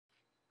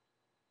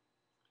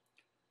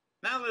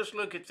Now let's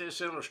look at this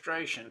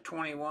illustration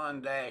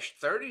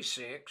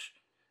 21-36,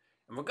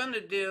 and we're going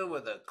to deal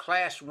with a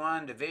Class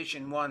 1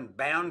 Division 1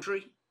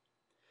 boundary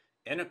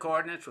in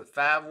accordance with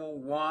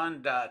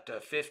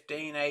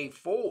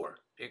 501.15A4,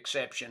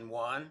 Exception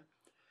 1.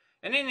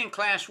 And then in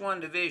Class 1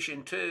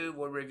 Division 2,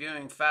 we're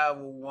reviewing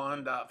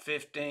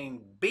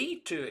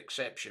 501.15B2,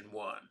 Exception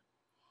 1.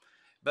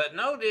 But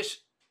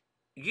notice,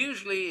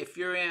 usually if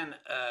you're in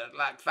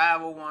like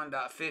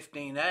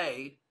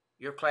 501.15A,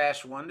 you're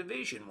Class 1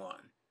 Division 1.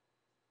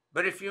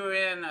 But if you're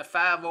in a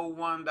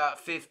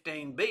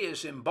 501.15B,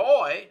 as in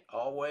boy,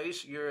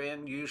 always, you're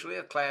in usually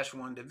a Class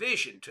 1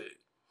 Division 2.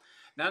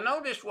 Now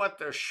notice what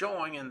they're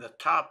showing in the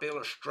top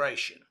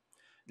illustration.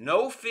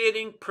 No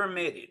fitting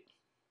permitted,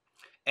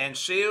 and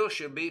seal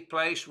should be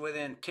placed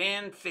within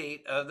 10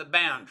 feet of the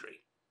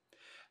boundary.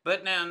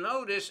 But now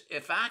notice,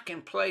 if I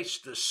can place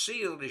the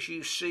seal, as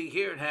you see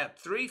here, and have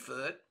 3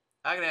 foot,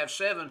 I could have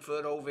 7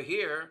 foot over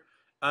here,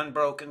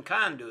 unbroken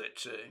conduit,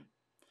 see?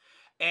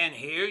 And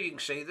here you can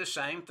see the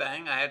same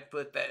thing. I had to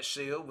put that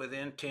seal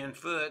within 10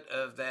 foot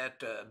of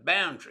that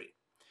boundary.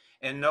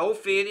 And no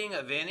fitting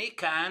of any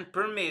kind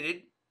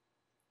permitted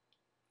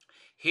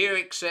here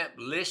except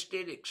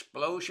listed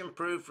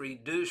explosion-proof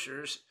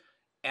reducers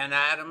and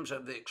items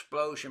of the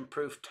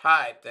explosion-proof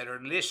type that are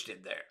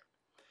listed there.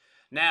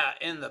 Now,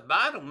 in the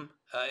bottom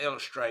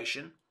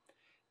illustration,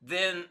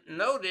 then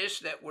notice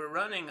that we're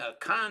running a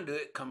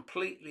conduit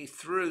completely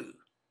through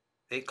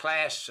the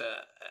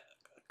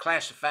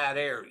classified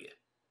area.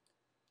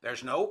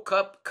 There's no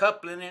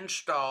coupling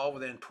installed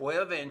within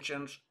 12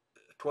 inches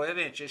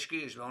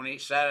on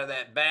each side of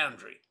that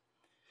boundary.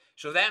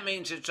 So that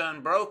means it's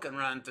unbroken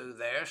run through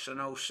there, so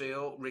no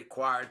seal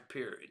required,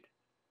 period.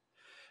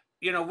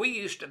 You know, we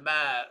used to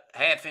buy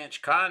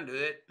half-inch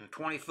conduit and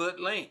 20-foot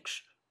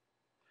links,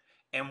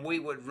 and we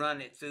would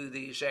run it through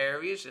these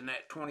areas, and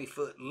that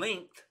 20-foot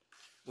length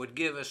would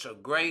give us a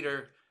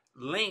greater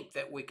length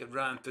that we could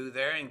run through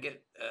there and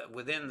get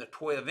within the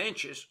 12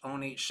 inches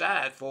on each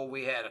side before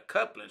we had a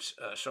coupling,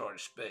 so to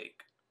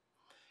speak.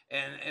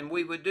 And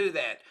we would do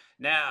that.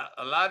 Now,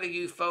 a lot of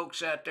you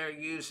folks out there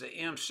use the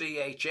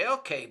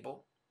MCHL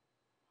cable,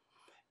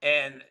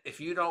 and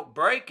if you don't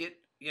break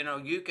it, you know,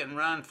 you can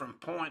run from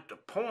point to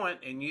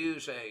point and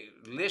use a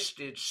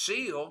listed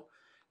seal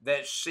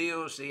that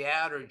seals the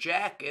outer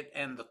jacket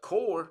and the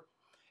core,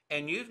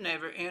 and you've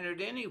never entered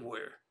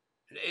anywhere.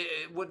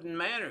 It wouldn't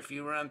matter if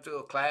you run through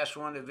a Class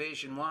 1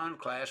 Division 1,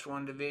 Class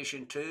 1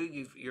 Division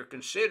 2, you're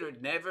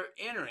considered never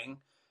entering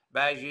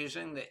by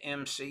using the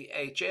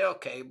MCHL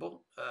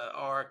cable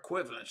or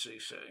equivalency.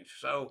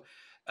 So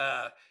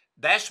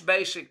that's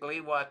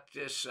basically what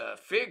this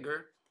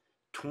figure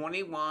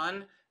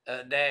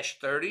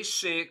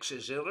 21-36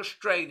 is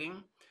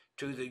illustrating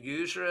to the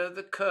user of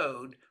the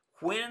code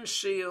when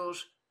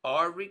seals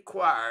are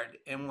required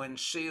and when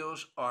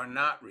seals are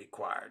not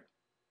required.